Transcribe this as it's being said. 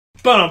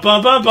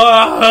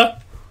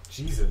Ba-da-ba-ba-ba!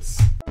 Jesus.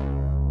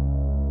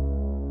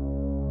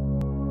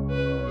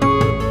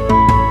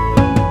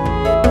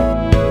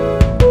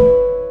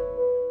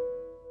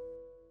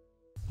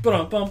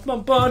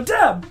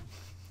 Ba-da-ba-ba-ba-dab!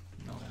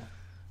 No.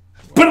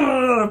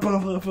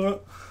 Ba-da-ba-ba-ba.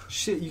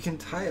 Shit, you can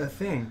tie a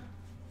thing.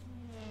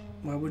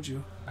 Why would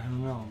you? I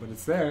don't know, but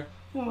it's there.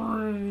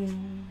 Remember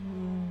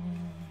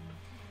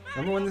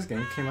when this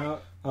game came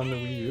out on the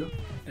Wii U?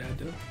 Yeah, I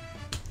do.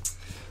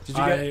 Did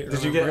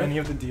you get any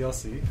of the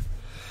DLC?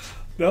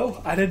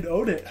 No, I didn't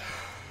own it.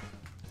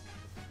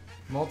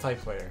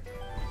 Multiplayer.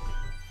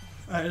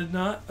 I did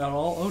not at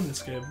all own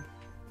this game.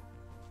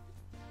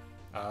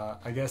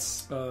 I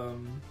guess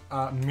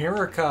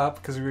Mirror Cup,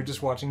 because we were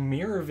just watching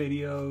mirror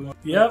videos.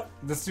 Yep.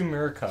 Let's do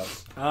Mirror Cup.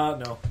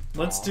 No.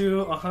 Let's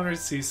do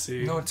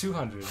 100cc. No,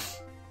 200.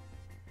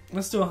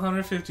 Let's do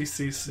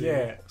 150cc.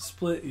 Yeah.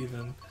 Split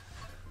even.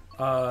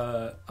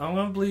 I'm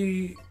gonna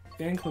be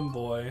Anklin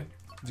Boy.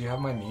 Do you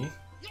have my knee?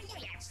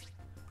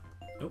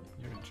 Nope.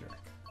 You're a jerk.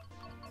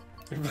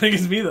 You're playing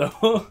as me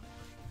though.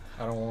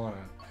 I don't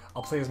wanna.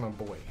 I'll play as my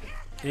boy.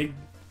 Ig.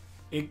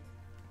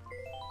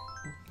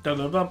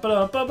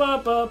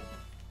 Da-da-ba-ba-ba-ba-ba.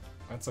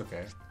 That's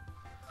okay.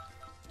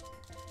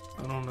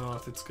 I don't know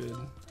if it's good.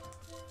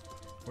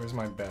 Where's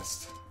my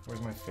best? Where's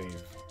my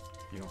fave?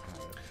 You don't have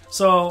it.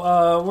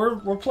 So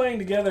we're playing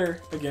together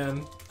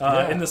again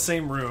in the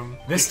same room.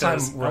 This time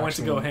I went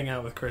to go hang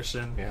out with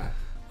Christian. Yeah.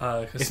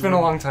 It's been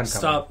a long time coming.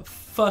 Stop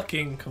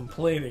fucking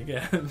complaining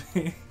at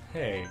me.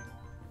 Hey.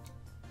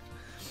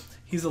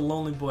 He's a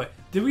lonely boy.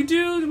 Did we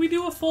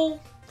do a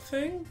full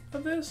thing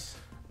of this?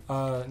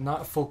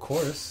 Not a full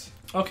course.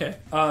 Okay.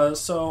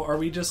 So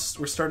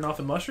we're starting off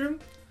in Mushroom?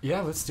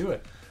 Yeah, let's do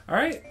it.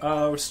 Alright,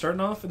 we're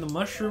starting off in the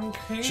Mushroom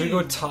Cave. Should we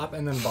go top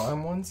and then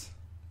bottom ones?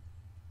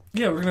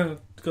 Yeah, we're gonna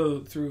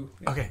go through.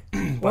 Yeah. Okay.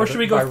 Or should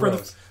we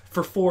go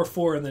for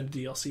 4 and then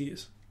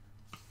DLCs?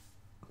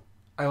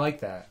 I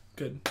like that.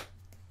 Good.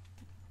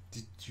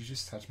 Did you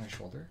just touch my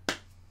shoulder?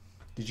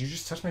 Did you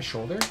just touch my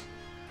shoulder?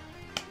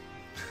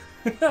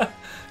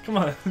 Come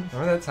on.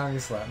 Remember that time you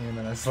slapped me and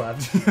then I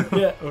slapped you?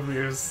 Yeah,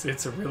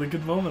 it's a really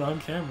good moment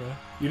on camera.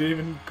 You didn't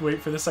even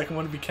wait for the second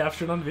one to be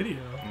captured on video.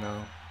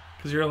 No.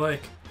 Because you're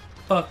like,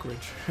 fuck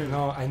Richard.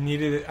 No, I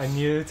needed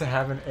it to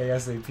happen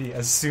ASAP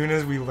as soon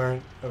as we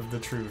learned of the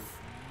truth.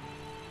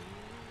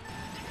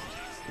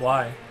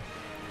 Why?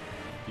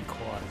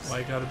 Because. Why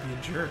you gotta be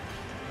a jerk?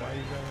 Why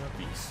you gotta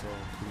be so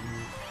cool?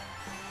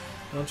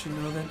 Don't you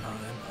know that I'm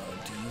a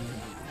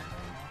dude?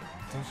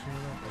 Don't you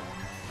know that?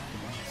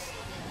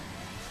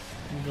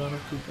 I'm gonna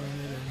poop on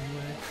it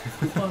anyway.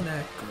 Poop on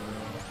that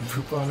girl.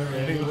 Poop on her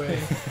anyway.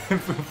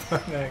 Poop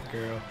on that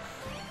girl.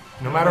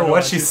 No matter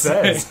what she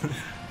says.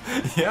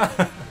 Yeah.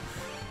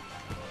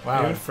 Wow.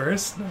 Are you in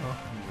first? No.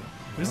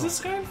 Who's this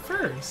guy in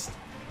first?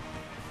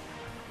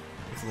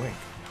 It's Link.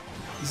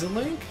 Is it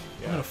Link?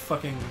 Yeah. I'm gonna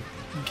fucking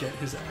get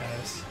his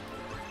ass.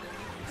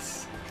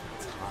 It's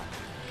hot.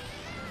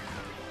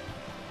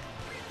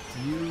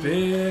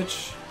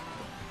 Bitch.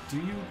 Do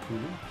you poo?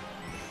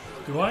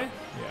 Do I?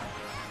 Yeah.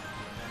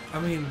 I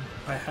mean,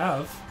 I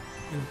have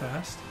in the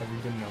past. Have you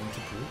been known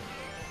to poo?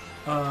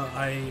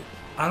 I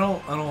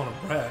don't want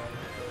to brag.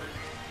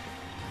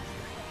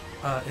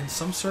 In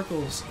some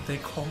circles, they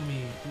call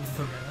me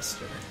the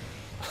Master.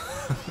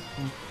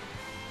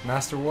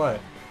 Master what?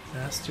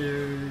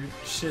 Master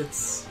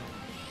shits.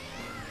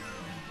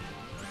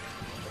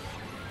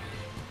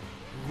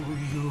 Who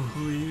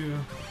are you?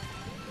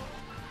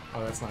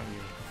 Oh, that's not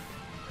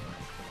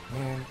you.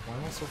 Man, why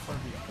am I so far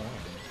behind?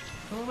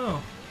 I don't know.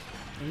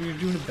 Maybe you're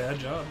doing a bad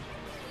job.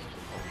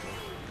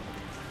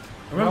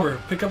 Remember,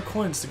 pick up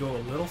coins to go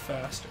a little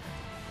faster.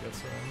 That's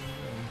what I'm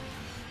doing.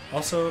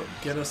 Also,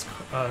 get us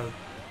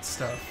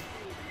stuff.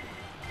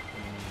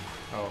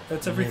 Oh,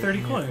 That's every 30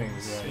 new coins.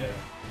 Things, Yeah.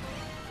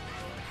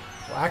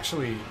 Well,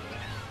 actually,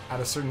 at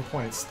a certain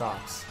point, it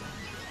stops.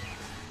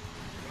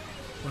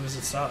 When does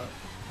it stop?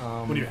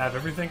 When you have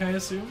everything, I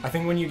assume? I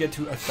think when you get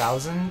to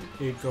 1,000,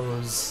 it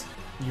goes.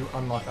 You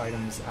unlock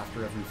items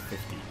after every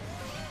 50.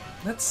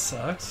 That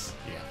sucks.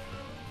 Yeah.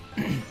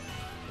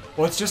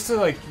 Well, it's just to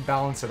like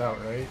balance it out,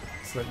 right?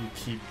 So that you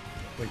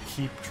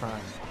keep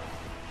trying.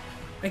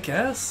 I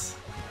guess.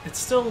 It's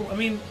still, I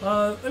mean,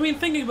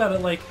 thinking about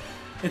it, like,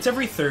 it's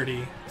every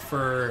 30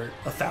 for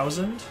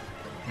 1,000.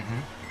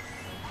 Mm-hmm.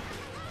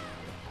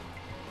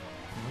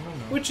 I don't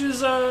know. Which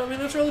is,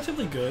 that's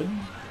relatively good.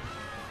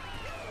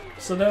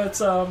 So that's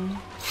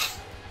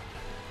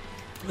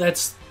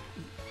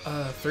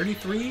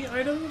 33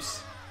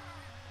 items?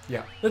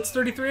 Yeah. That's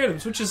 33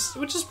 items, which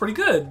is pretty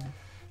good.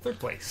 Third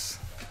place.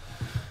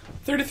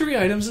 33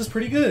 items is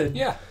pretty good.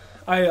 Yeah.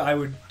 I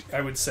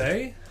would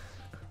say.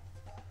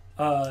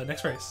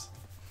 Next race.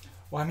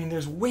 Well, I mean,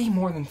 there's way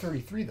more than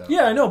 33 though.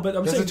 Yeah, I know, but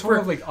I'm there's saying a total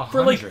of like 100.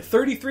 for like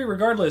 33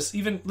 regardless,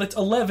 even let's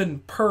 11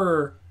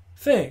 per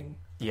thing.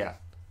 Yeah.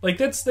 Like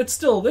that's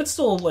still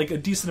like a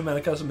decent amount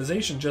of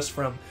customization just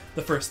from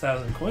the first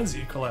 1,000 coins that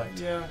you collect.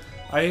 Yeah.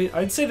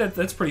 I'd say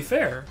that's pretty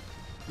fair.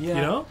 Yeah.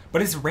 You know?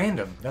 But it's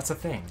random. That's a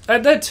thing.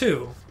 That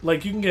too.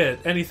 Like you can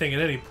get anything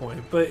at any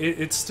point, but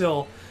it's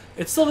still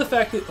It's still the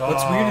fact that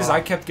What's weird is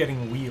I kept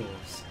getting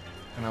wheels,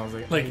 and I was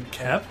like, like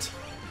kept,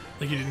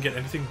 like you didn't get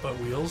anything but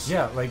wheels.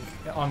 yeah, like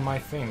on my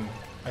thing,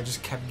 I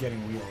just kept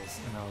getting wheels,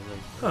 and I was like,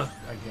 Huh.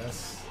 I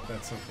guess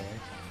that's okay.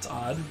 It's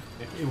odd.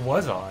 It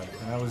was odd,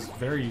 and I was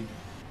very.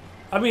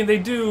 I mean, they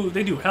do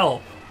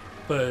help,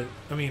 but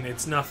I mean,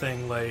 it's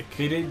nothing like.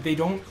 They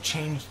don't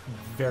change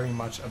very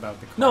much about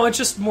the car. No, it's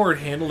just more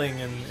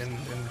handling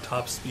and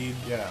top speed.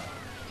 Yeah.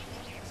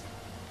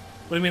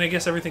 But I mean, I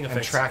guess everything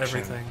affects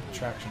traction. everything.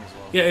 Traction as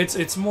well. Yeah,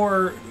 it's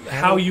more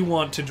how you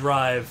want to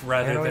drive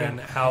rather Handling- than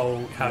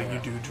how yeah. you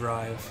do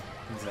drive.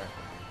 Exactly.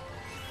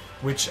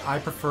 Which I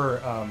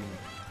prefer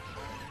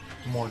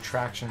more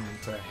traction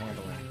to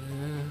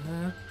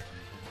handling.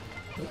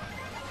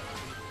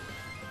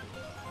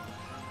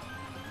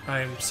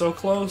 I'm so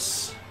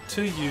close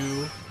to you.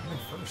 I'm in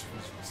first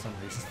for some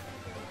reason.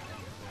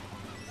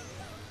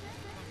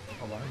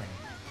 Alarming.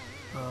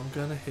 I'm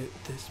gonna hit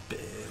this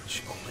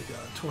bitch. Oh my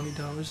god,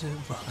 $20 in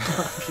my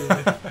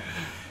pocket.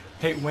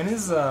 Hey, when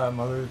is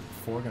Mother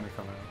 4 gonna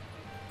come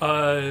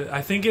out?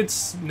 I think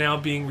it's now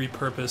being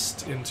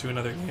repurposed into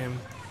another game.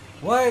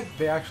 What?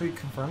 They actually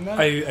confirmed that?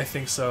 I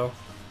think so.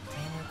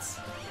 Damn it.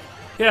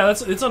 Yeah,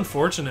 it's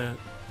unfortunate.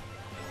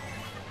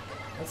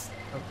 That's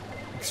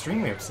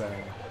extremely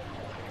upsetting.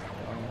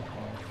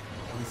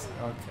 At least,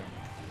 okay.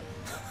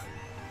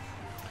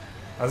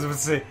 I was about to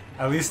say,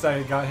 at least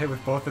I got hit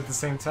with both at the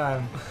same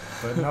time.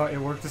 But no, it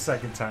worked the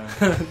second time.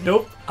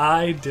 Nope,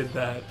 I did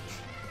that.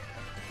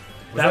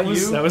 Was that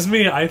you? That was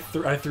me. I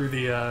threw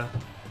the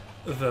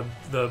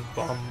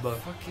bomb.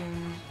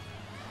 Fucking.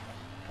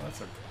 Oh,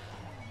 that's okay.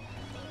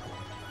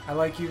 I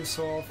like you,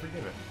 so I'll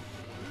forgive it.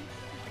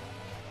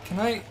 Can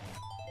I?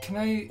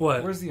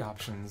 What? Where's the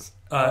options?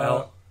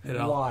 L. Hit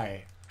L.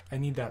 Y. I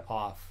need that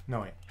off.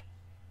 No, wait.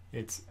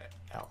 It's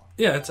L.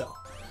 Yeah, it's L.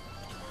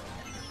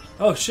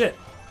 Oh shit.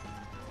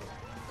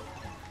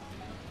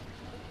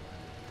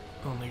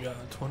 Only got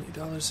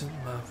 $20 in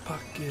my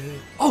pocket.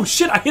 Oh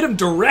shit, I hit him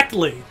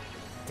directly!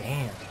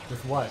 Damn.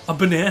 With what? A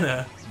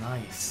banana.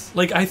 Nice.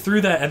 Like, I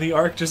threw that and the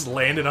arc just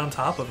landed on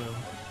top of him.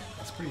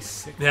 That's pretty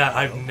sick. Yeah,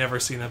 I've never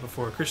seen that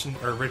before. Christian,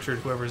 or Richard,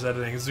 whoever's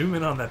editing, zoom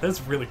in on that.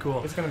 That's really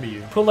cool. It's gonna be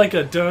you. Put like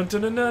a dun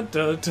dun dun dun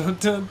dun dun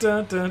dun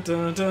dun dun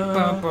dun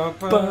dun Ba,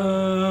 ba,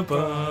 ba,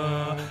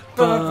 ba,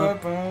 ba.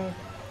 ba.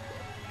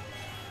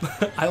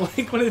 I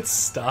like when it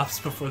stops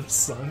before the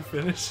song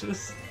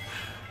finishes.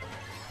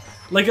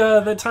 Like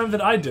that time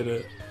that I did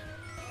it.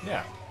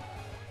 Yeah.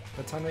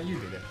 The time that you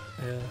did it.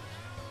 Yeah.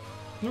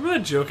 Remember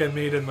that joke I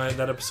made in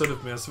that episode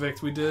of Mass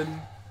Effect we did? No.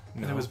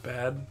 And it was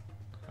bad?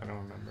 I don't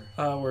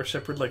remember. Where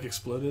Shepard like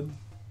exploded.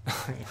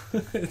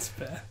 It's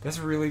bad. That's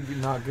really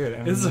not good.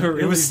 I mean, It's it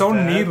really was so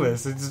bad.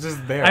 needless. It's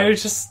just there.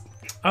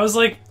 I was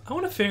like, I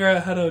want to figure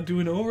out how to do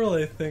an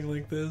overlay thing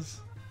like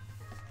this.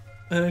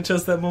 And I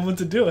chose that moment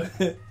to do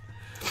it.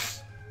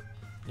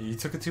 You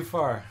took it too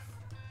far.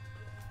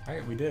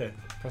 Alright, we did it.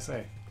 Press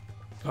A.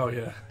 Oh,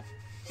 yeah.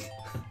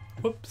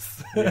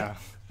 Whoops. Yeah.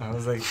 I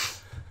was like,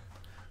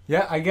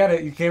 yeah, I get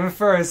it. You came in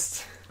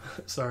first.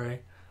 Sorry.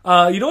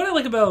 You know what I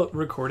like about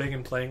recording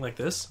and playing like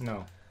this?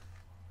 No.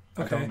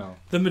 Okay. I don't know.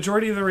 The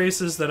majority of the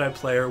races that I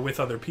play are with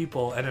other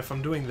people, and if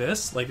I'm doing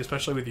this, like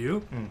especially with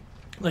you,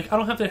 like I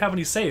don't have to have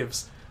any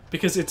saves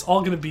because it's all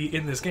going to be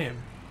in this game,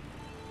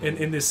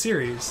 in this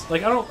series.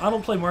 Like I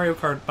don't play Mario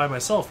Kart by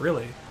myself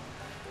really.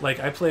 Like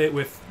I play it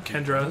with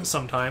Kendra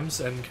sometimes,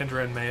 and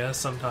Kendra and Maya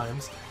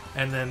sometimes,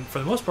 and then for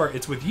the most part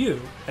it's with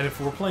you. And if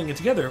we're playing it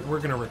together, we're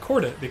going to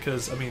record it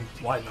because I mean,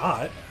 why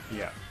not?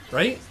 Yeah.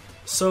 Right?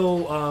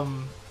 So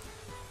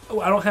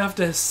I don't have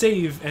to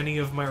save any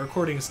of my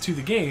recordings to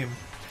the game.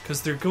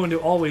 Because they're going to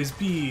always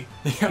be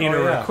in a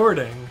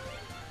recording.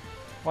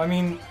 Well, I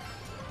mean,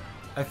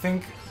 I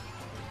think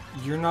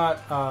you're not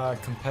a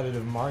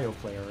competitive Mario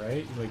player,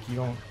 right? Like you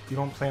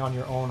don't play on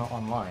your own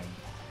online.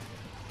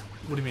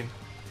 What do you mean?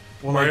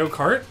 Well, Mario like,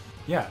 Kart?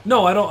 Yeah.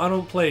 No, I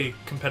don't play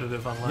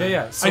competitive online.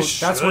 Yeah. So I should,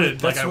 that's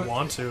what I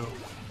want to.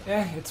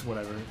 It's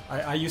whatever.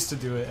 I used to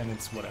do it, and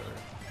it's whatever.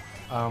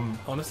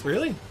 Honestly,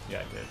 really? Yeah,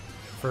 I did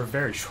for a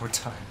very short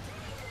time.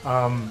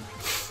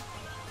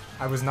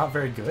 I was not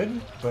very good,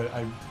 but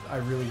I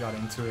really got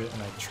into it,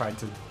 and I tried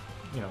to,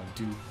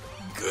 do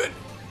good.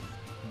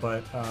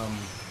 But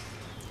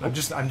I'm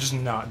just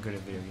not good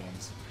at video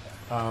games.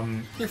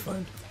 You're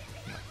fine.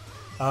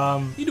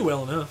 You You do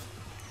well enough.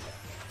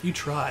 You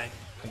try.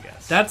 I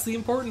guess. That's the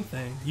important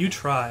thing. You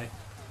try.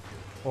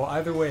 Well,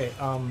 either way,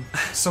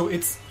 so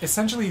it's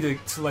essentially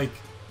to like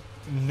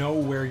know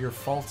where your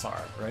faults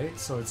are, right?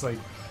 So it's like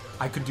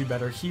I could do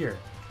better here.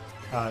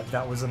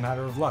 That was a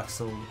matter of luck,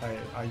 so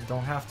I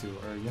don't have to,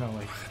 or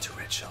like. I got 2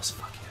 red shells.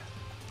 Fuck yeah.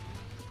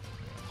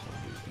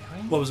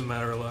 Behind What was a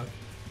matter of luck?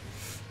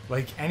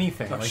 Like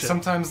anything. Oh, like shit.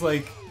 sometimes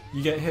like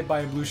you get hit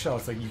by a blue shell,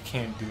 it's like you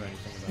can't do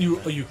anything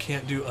about that. You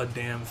can't do a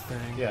damn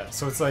thing. Yeah,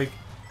 so it's like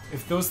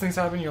if those things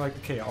happen, you're like,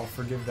 okay, I'll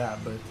forgive that,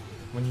 but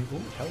when you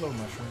hello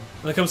mushroom.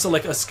 When it comes to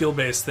like a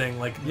skill-based thing,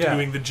 like Yeah.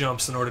 doing the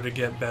jumps in order to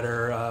get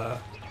better,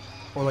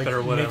 or like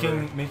better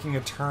whatever. making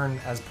a turn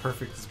as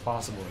perfect as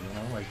possible,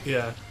 like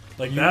yeah,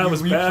 Like, You that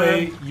was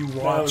replay, bad. you watch.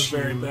 That was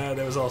very bad.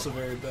 That was also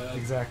very bad.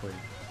 Exactly.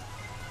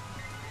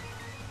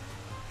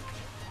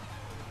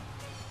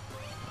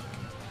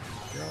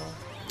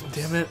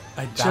 Damn it.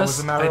 I was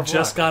a matter of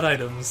just luck. got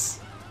items.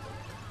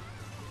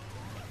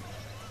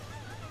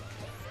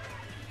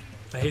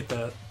 I hate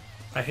that.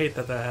 I hate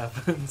that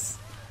happens.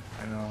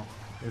 I know.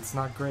 It's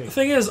not great. The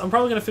thing is, I'm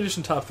probably going to finish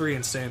in top 3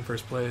 and stay in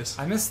first place.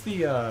 I missed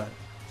the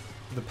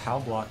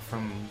PAL block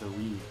from the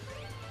Wii.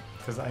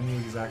 Because I knew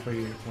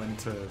exactly when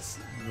to,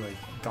 like,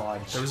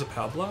 dodge. There was a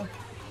PAL block?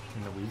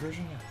 In the Wii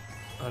version?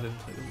 Yeah. I didn't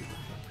play the Wii version.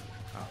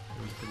 Oh,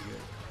 it was pretty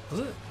good. Was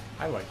it?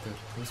 I liked it.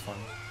 It was fun.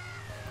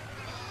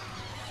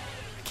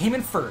 I came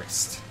in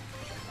first.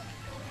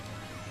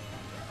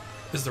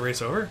 Is the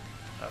race over?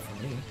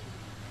 For me.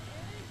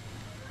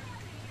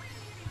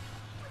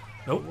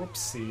 Nope.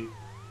 Whoopsie.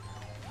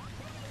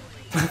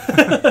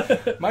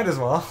 Might as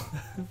well.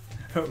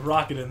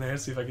 Rocket in there,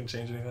 see if I can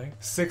change anything.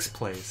 6th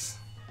place.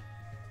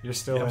 You're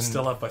still I'm in...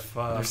 still up by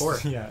 4.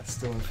 Yeah,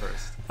 still in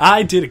first.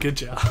 I did a good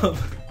job.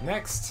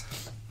 Next.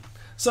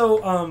 So,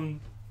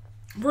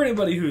 for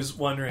anybody who's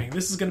wondering,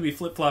 this is going to be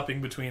flip-flopping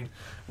between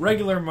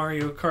regular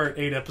Mario Kart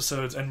 8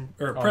 episodes and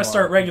Press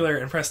Start Regular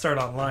and Press Start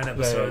Online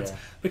episodes,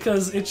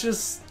 because it's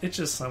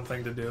just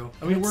something to do.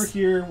 I mean, we're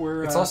here.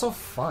 It's also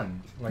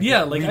fun. Like,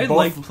 I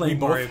like playing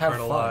Mario Kart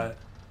a lot.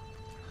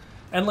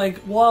 And like,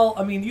 while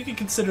I mean, you can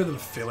consider them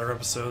filler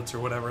episodes or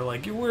whatever.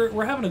 Like,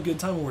 we're having a good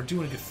time and we're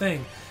doing a good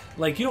thing.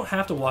 Like, you don't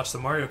have to watch the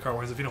Mario Kart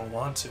ones if you don't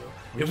want to.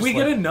 If we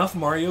get enough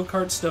Mario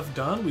Kart stuff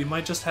done, we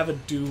might just have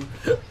it do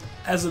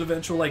as an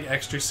eventual, like,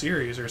 extra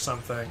series or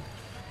something.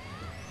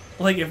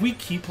 Like, if we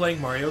keep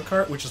playing Mario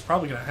Kart, which is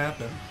probably going to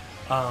happen,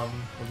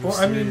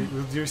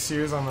 we'll do a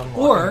series on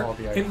unlocking all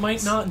the items. It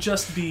might not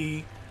just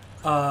be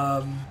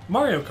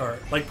Mario Kart.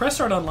 Like, Press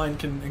Start Online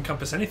can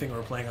encompass anything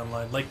we're playing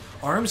online. Like,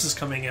 ARMS is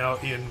coming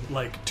out in,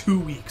 like, 2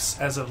 weeks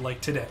as of,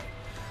 like, today.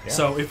 Yeah.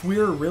 So if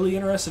we're really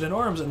interested in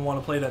ARMS and want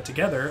to play that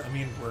together, I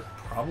mean, we're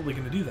probably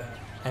going to do that.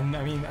 And,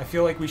 I mean, I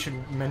feel like we should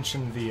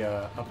mention the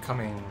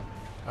upcoming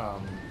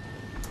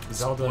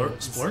Zelda...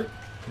 Splort?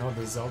 No,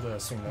 the Zelda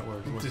thing that we're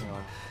working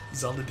on.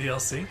 Zelda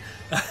DLC?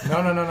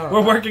 No.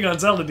 We're working on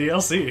Zelda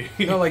DLC.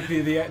 No, like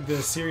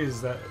the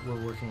series that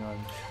we're working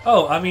on.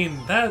 Oh, I mean,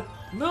 that...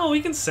 No,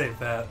 we can save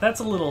that.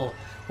 That's a little...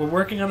 We're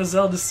working on a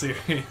Zelda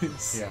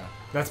series. Yeah.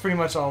 That's pretty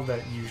much all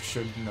that you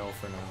should know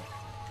for now.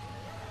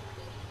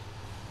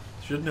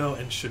 Should know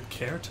and should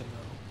care to know.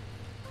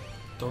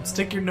 Don't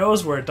stick your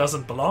nose where it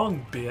doesn't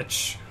belong,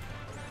 bitch.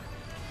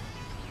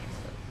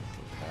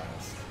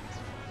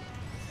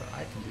 But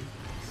I can do.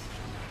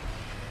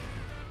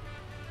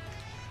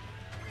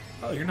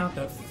 Oh, you're not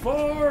that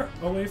far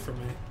away from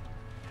me.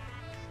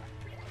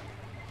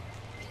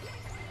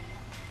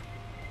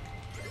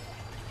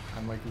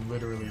 I'm like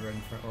literally right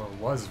in front, or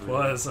was really.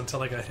 Was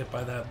until I got hit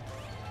by that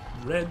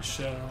red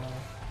shell.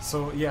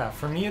 So yeah,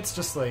 for me it's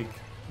just like,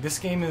 this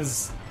game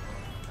is...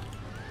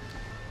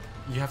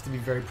 You have to be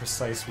very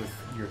precise with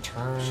your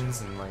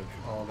turns and like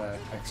all that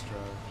extra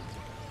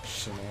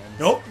shenanigans.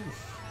 Nope.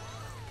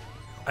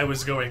 I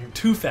was going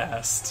too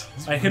fast.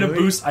 I hit Really? a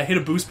boost. I hit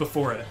a boost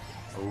before it,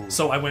 Oh.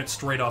 so I went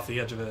straight off the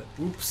edge of it.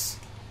 Oops.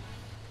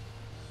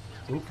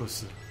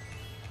 Oops.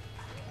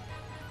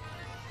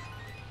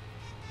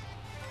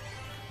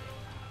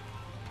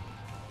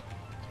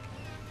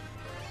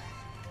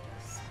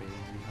 Staying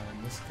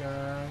behind this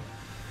guy.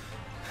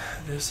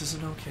 This is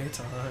an okay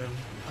time.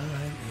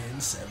 I'm in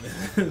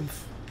 7th.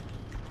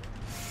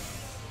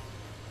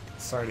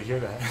 Sorry to hear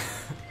that.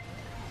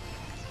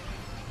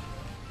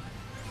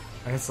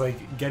 And it's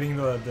like getting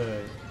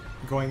the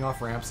going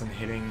off ramps and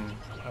hitting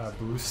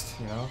boost,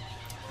 you know?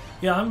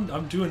 Yeah,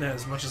 I'm doing that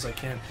as much as I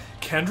can.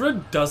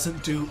 Kendra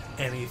doesn't do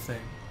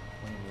anything.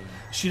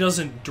 She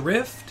doesn't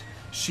drift.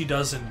 She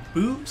doesn't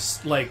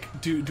boost. Like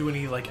do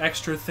any like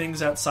extra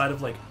things outside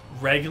of like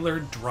regular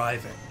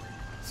driving.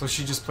 So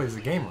she just plays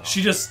the game wrong.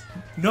 She just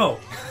no,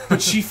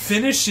 but she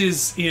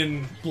finishes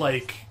in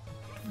like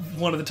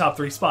one of the top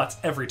 3 spots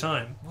every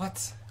time.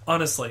 What?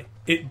 Honestly,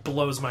 it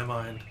blows my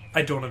mind.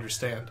 I don't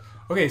understand.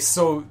 Okay,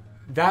 so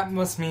that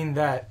must mean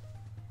that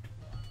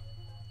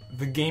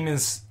the game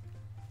is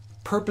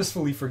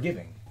purposefully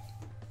forgiving.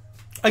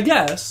 I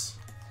guess.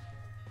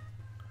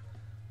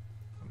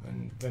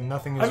 And then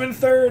nothing is... I'm in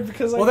 3rd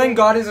because Well, then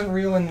God isn't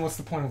real, and what's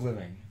the point of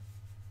living?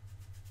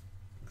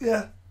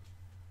 Yeah.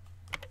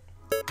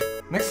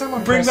 Next time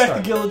on Bring Press back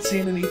the Start.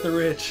 guillotine and eat the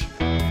rich.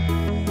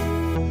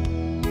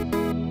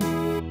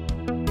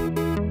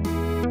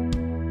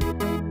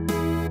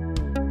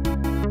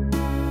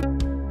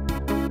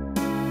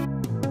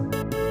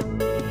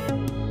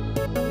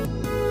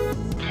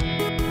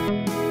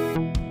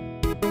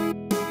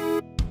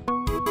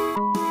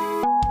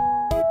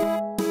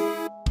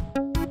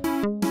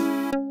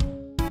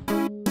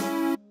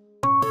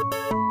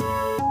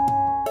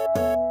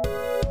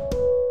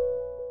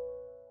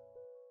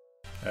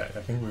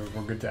 I think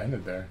we're good to end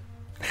it there.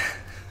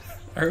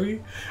 Are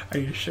we? Are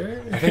you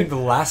sure? I think the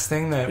last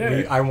thing that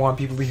Yeah. I want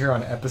people to hear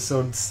on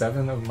episode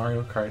 7 of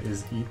Mario Kart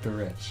is eat the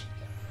rich.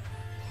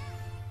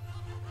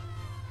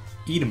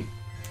 Eat 'em.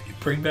 Eat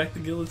Bring back the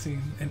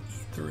guillotine and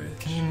eat the rich.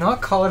 Can you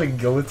not call it a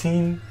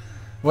guillotine?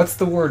 What's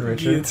the word,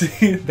 Richard?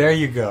 Guillotine. There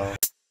you go.